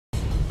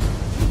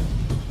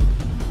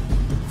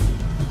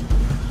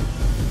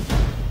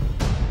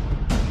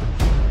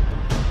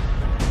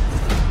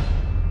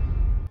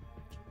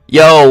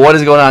Yo, what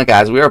is going on,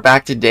 guys? We are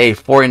back today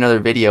for another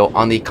video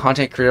on the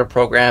Content Creator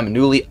Program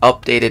newly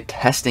updated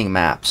testing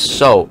maps.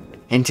 So,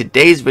 in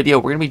today's video,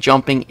 we're going to be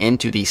jumping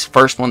into the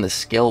first one, the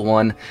skill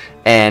one,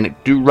 and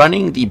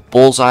running the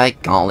Bullseye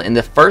Gauntlet. In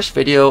the first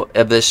video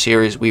of this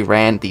series, we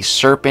ran the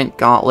Serpent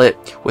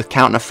Gauntlet with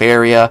Count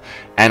Nefaria,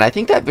 and I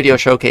think that video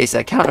showcased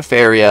that Count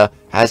Nefaria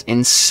has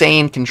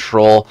insane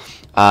control.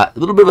 A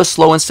little bit of a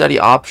slow and steady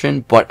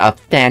option, but a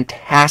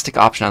fantastic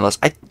option on this.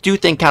 I do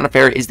think Count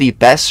Nefaria is the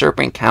best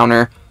Serpent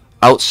counter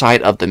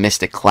outside of the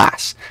Mystic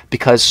class,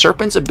 because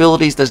Serpent's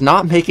abilities does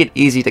not make it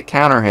easy to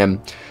counter him,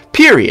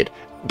 period,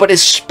 but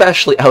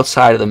especially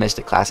outside of the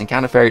Mystic class, and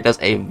Count Nefaria does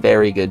a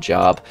very good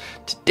job.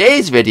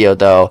 Today's video,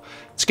 though,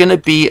 it's going to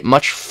be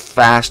much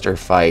faster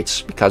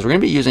fights, because we're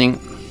going to be using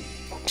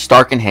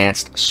Stark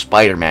Enhanced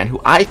Spider-Man,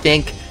 who I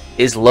think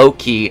is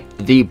low-key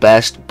the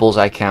best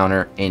Bullseye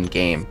counter in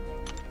game.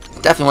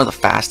 Definitely one of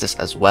the fastest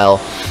as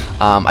well.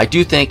 I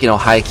do think,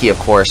 high key, of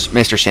course,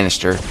 Mr.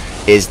 Sinister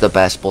is the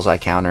best Bullseye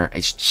counter.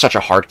 It's such a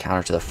hard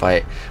counter to the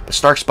fight. But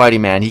Stark Spidey,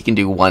 man, he can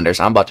do wonders.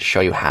 I'm about to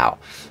show you how.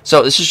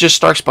 So this is just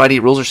Stark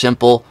Spidey. Rules are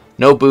simple.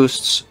 No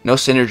boosts, no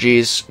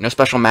synergies, no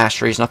special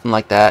masteries, nothing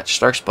like that.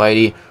 Stark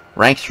Spidey,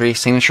 rank 3,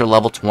 signature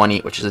level 20,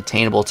 which is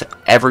attainable to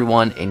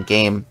everyone in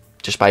game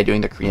just by doing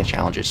the Korean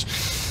challenges.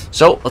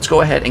 So let's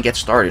go ahead and get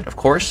started. Of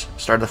course,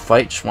 start the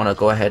fight, just want to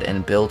go ahead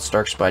and build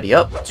Stark Spidey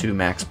up to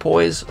max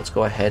poise. Let's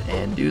go ahead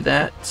and do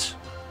that.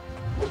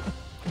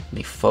 Let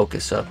me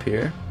focus up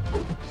here.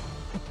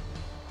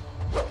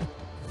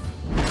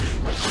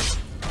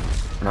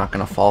 We're not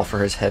going to fall for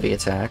his heavy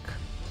attack.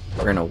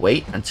 We're going to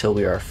wait until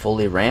we are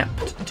fully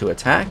ramped to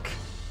attack.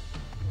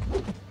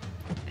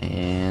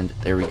 And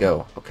there we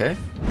go. Okay.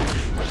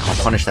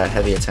 I'll punish that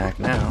heavy attack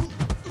now.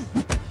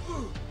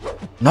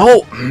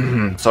 No!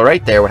 So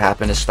right there, what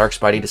happened is Stark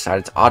Spidey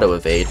decided to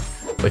auto-evade,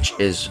 which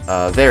is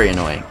very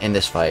annoying in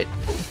this fight.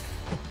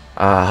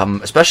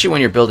 Especially when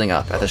you're building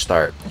up at the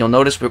start. You'll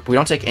notice we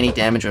don't take any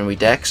damage when we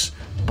dex,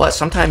 but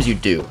sometimes you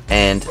do.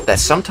 And that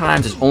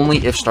sometimes is only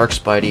if Stark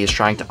Spidey is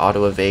trying to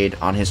auto-evade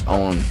on his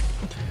own.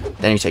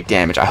 Then you take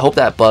damage. I hope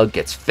that bug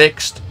gets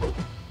fixed,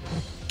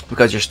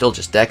 because you're still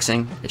just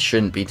dexing. It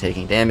shouldn't be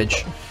taking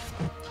damage.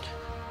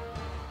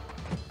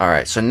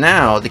 Alright, so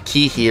now the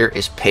key here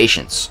is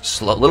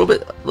patience. A little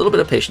bit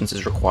of patience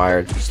is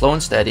required. Slow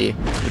and steady.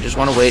 We just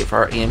want to wait for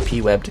our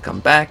EMP web to come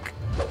back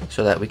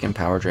so that we can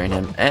power drain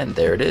him. And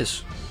there it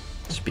is.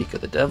 Speak of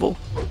the devil.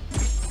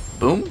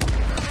 Boom.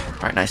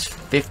 Alright, nice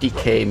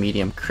 50k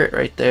medium crit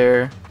right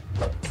there.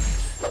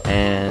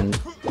 And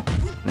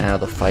now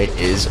the fight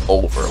is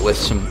over with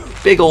some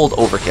big old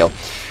overkill.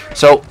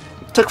 So,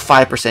 took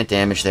 5%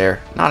 damage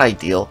there. Not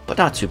ideal, but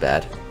not too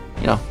bad.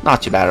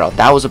 Not too bad at all.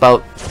 That was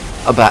about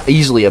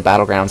easily a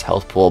Battlegrounds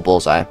health pool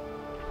Bullseye.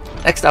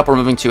 Next up, we're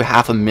moving to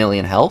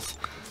 500,000 health.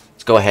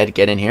 Let's go ahead and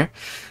get in here.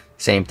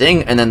 Same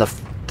thing, and then the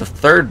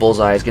third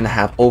Bullseye is going to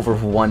have over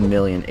 1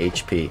 million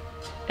HP.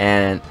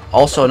 And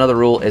also another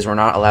rule is we're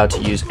not allowed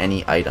to use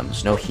any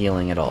items, no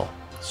healing at all.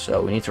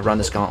 So we need to run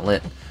this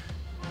gauntlet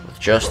with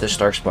just this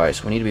Stark Spidey.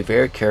 So we need to be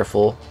very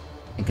careful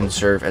and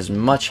conserve as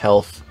much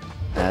health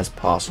as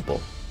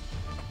possible.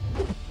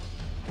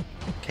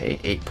 Okay,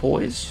 8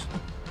 poise.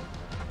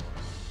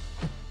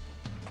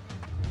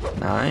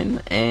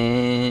 9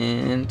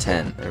 and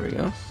 10. There we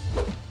go.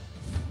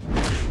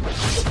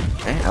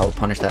 Okay, I will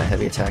punish that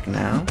heavy attack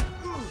now.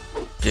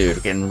 Dude,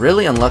 we're getting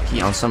really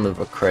unlucky on some of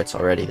the crits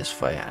already this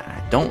fight.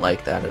 I don't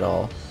like that at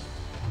all.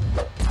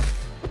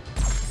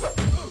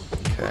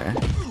 Okay.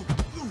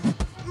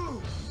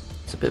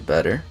 It's a bit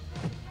better.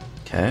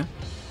 Okay.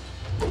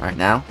 Alright,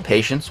 now,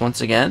 patience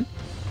once again.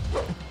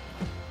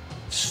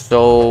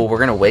 So, we're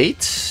gonna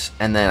wait,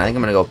 and then I think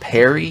I'm gonna go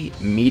parry,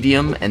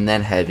 medium, and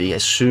then heavy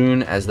as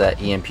soon as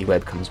that EMP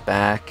web comes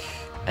back.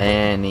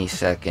 Any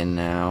second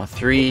now.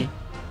 3,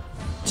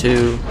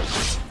 2,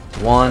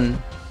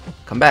 1.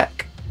 Come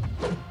back.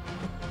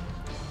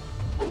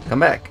 Come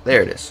back.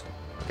 There it is.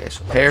 Okay,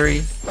 so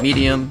parry,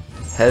 medium,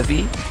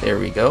 heavy. There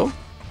we go.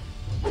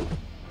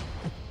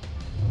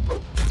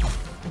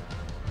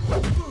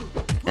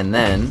 And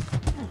then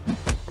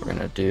we're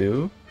gonna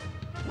do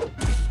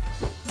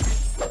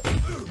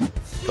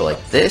go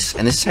like this,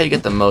 and this is how you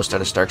get the most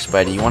out of Stark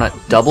Spidey. You want to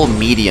double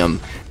medium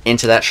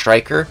into that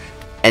striker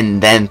and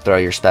then throw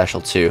your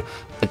special 2.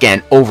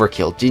 Again,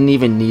 overkill. Didn't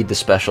even need the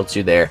special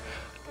 2 there.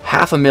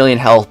 500,000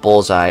 health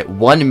Bullseye,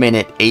 1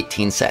 minute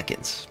 18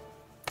 seconds.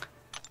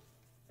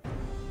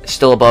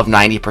 Still above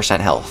 90%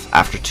 health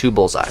after 2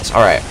 Bullseyes.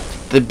 Alright,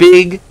 the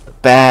big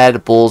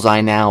bad Bullseye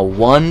now,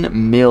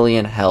 1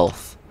 million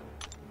health.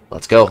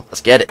 Let's go.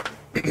 Let's get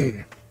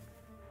it.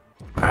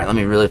 Alright, let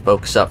me really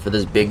focus up for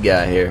this big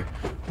guy here.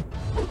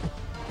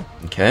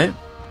 Okay,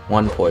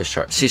 1 poise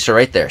chart. See, so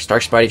right there,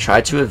 Stark Spidey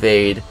tried to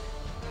evade,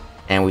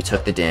 and we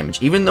took the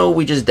damage, even though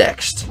we just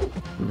dexed.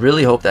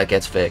 Really hope that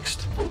gets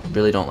fixed.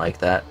 Really don't like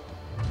that,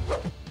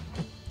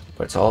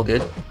 but it's all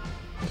good.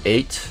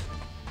 8,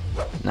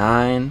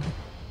 9,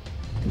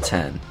 and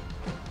 10.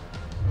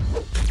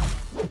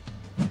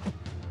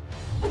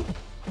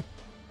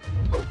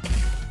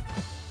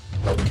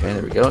 Okay,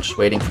 There we go. Just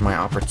waiting for my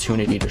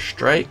opportunity to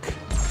strike.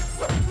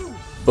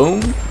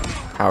 Boom.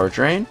 Power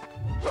drain.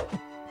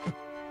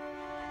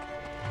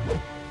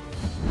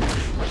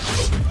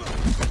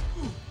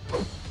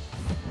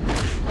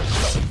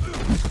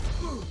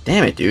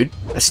 Damn it, dude.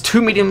 That's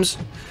two mediums,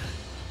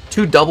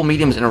 two double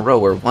mediums in a row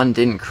where one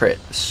didn't crit.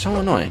 It's so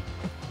annoying.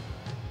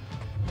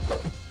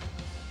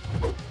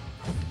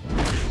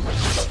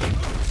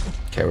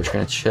 Okay, we're just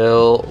gonna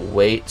chill,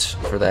 wait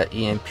for that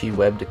EMP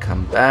web to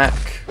come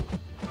back,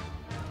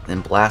 then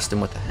blast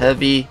him with a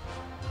heavy.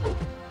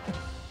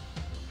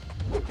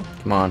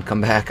 Come on,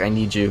 come back, I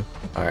need you.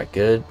 Alright,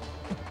 good.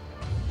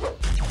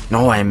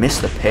 No, I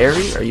missed the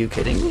parry? Are you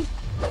kidding me?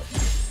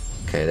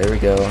 Okay, there we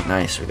go.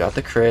 Nice, we got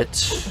the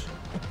crit.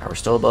 Alright, we're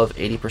still above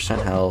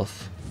 80%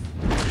 health.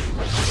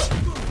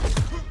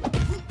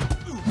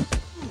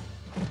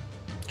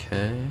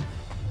 Okay.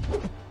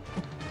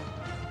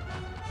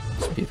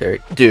 Let's be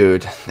very...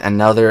 Dude,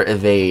 another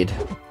evade.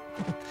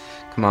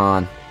 Come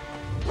on.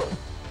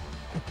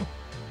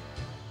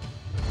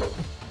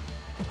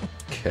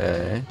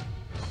 Okay.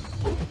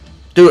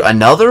 Dude,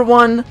 another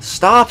one?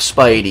 Stop,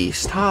 Spidey.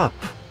 Stop.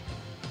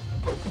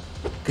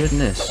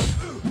 Goodness.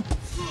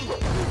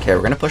 Okay,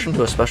 we're gonna push him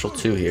to a special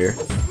 2 here.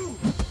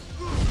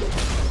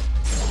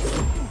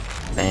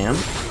 Bam.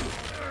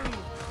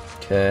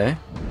 Okay.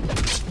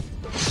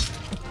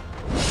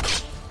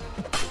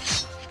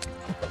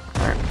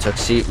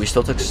 Alright, we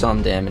still took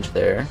some damage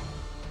there.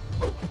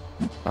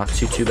 Not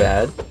too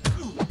bad.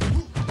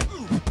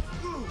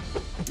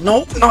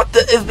 Nope, not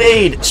the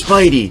evade!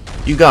 Spidey,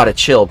 you gotta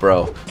chill,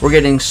 bro. We're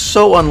getting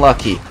so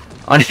unlucky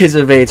on his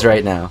evades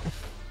right now.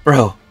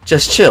 Bro,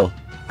 just chill.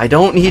 I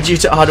don't need you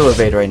to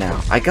auto-evade right now.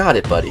 I got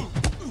it, buddy.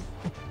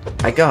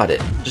 I got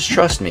it. Just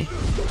trust me.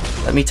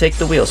 Let me take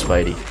the wheel,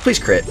 Spidey. Please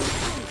crit.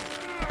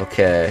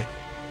 Okay.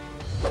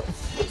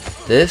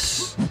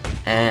 This,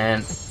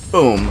 and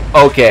boom.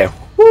 Okay.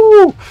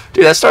 Woo!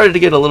 Dude, that started to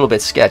get a little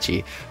bit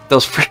sketchy.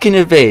 Those freaking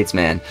evades,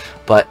 man.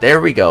 But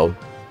there we go.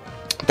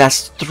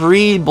 That's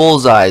 3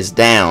 bullseyes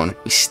down.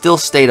 We still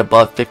stayed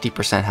above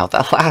 50% health.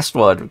 That last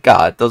one,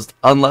 God, those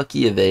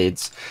unlucky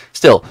evades.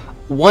 Still,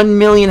 1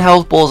 million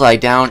health bullseye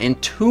down in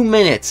 2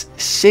 minutes,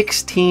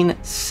 16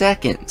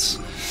 seconds.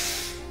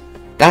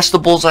 That's the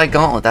Bullseye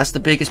Gauntlet. That's the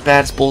biggest,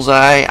 baddest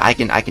bullseye I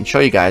can show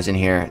you guys in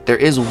here. There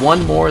is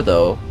one more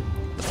though,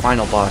 the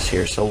final boss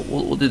here. So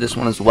we'll do this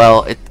one as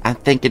well. I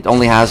think it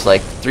only has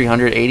like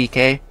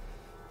 380k,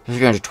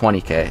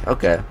 320k.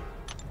 Okay.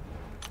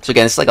 So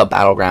again, it's like a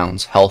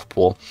battlegrounds health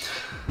pool.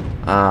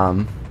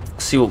 Let's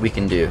see what we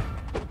can do.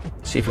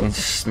 See if we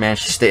can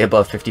manage to stay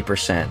above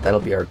 50%. That'll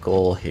be our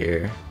goal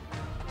here.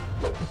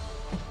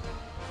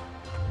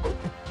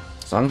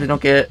 As long as we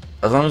don't get,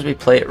 as long as we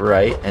play it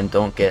right and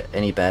don't get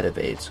any bad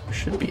evades, we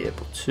should be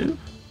able to.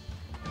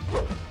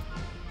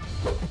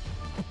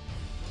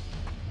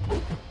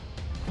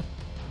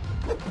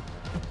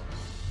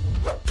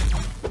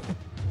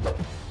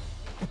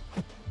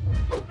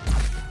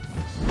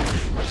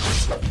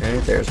 Okay,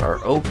 there's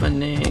our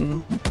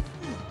opening.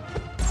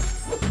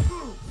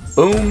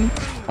 Boom!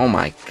 Oh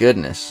my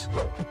goodness.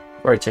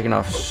 We're already taking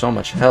off so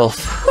much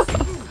health.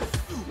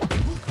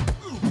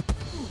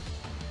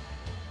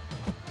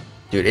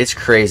 Dude, it's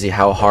crazy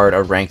how hard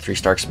a rank 3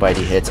 Stark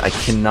Spidey hits. I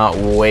cannot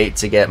wait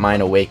to get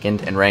mine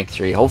awakened in rank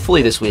 3.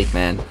 Hopefully this week,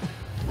 man.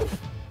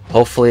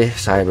 Hopefully,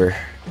 Cyber.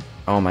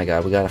 Oh my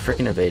god, we got a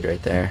freaking evade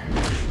right there.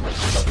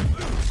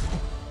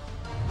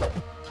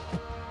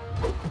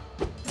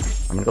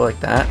 I'm gonna go like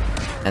that.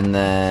 And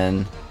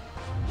then...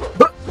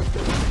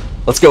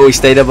 Let's go, we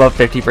stayed above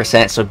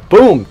 50%. So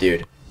boom,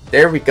 dude.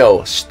 There we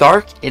go.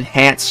 Stark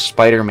Enhanced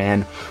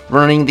Spider-Man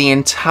running the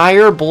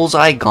entire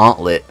Bullseye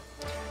Gauntlet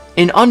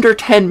in under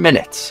 10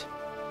 minutes.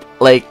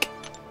 Like,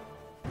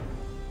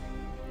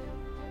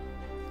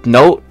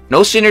 no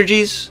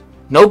synergies,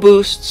 no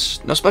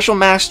boosts, no special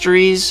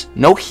masteries,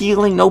 no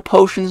healing, no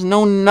potions,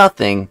 no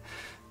nothing.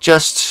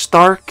 Just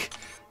Stark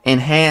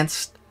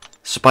Enhanced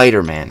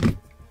Spider-Man.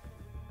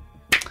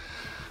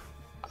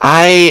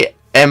 I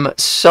am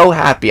so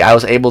happy I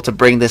was able to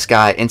bring this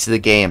guy into the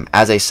game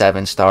as a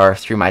 7-star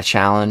through my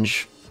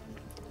challenge.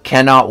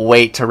 Cannot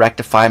wait to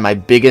rectify my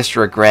biggest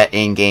regret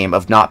in game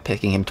of not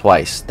picking him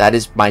twice. That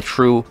is my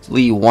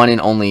truly one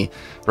and only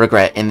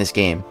regret in this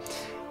game.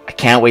 I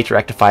can't wait to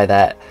rectify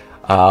that.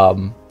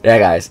 Yeah,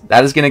 guys,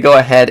 that is going to go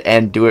ahead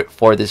and do it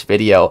for this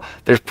video.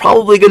 There's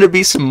probably going to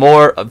be some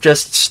more of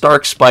just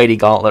Stark Spidey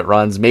Gauntlet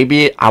runs.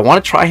 Maybe I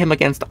want to try him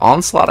against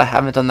Onslaught. I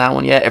haven't done that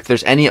one yet. If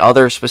there's any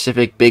other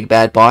specific big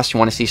bad boss you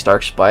want to see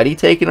Stark Spidey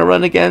taking a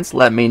run against,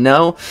 let me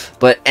know.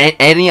 But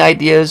any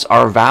ideas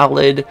are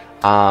valid.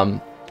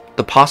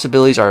 The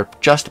possibilities are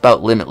just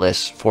about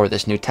limitless for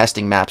this new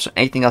testing map. So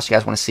anything else you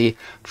guys want to see,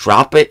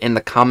 drop it in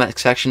the comment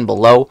section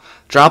below.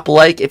 Drop a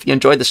like if you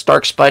enjoyed the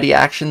Stark Spidey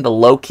action, the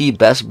low-key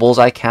best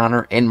bullseye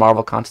counter in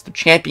Marvel Contest of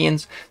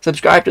Champions.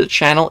 Subscribe to the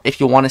channel if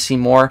you want to see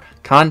more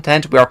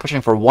content. We are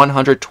pushing for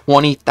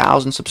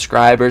 120,000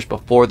 subscribers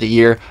before the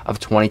year of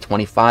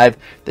 2025.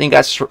 Thank you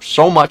guys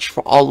so much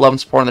for all the love and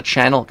support on the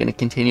channel. I'm going to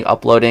continue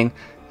uploading.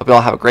 Hope you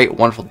all have a great,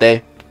 wonderful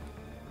day.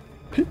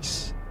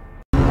 Peace.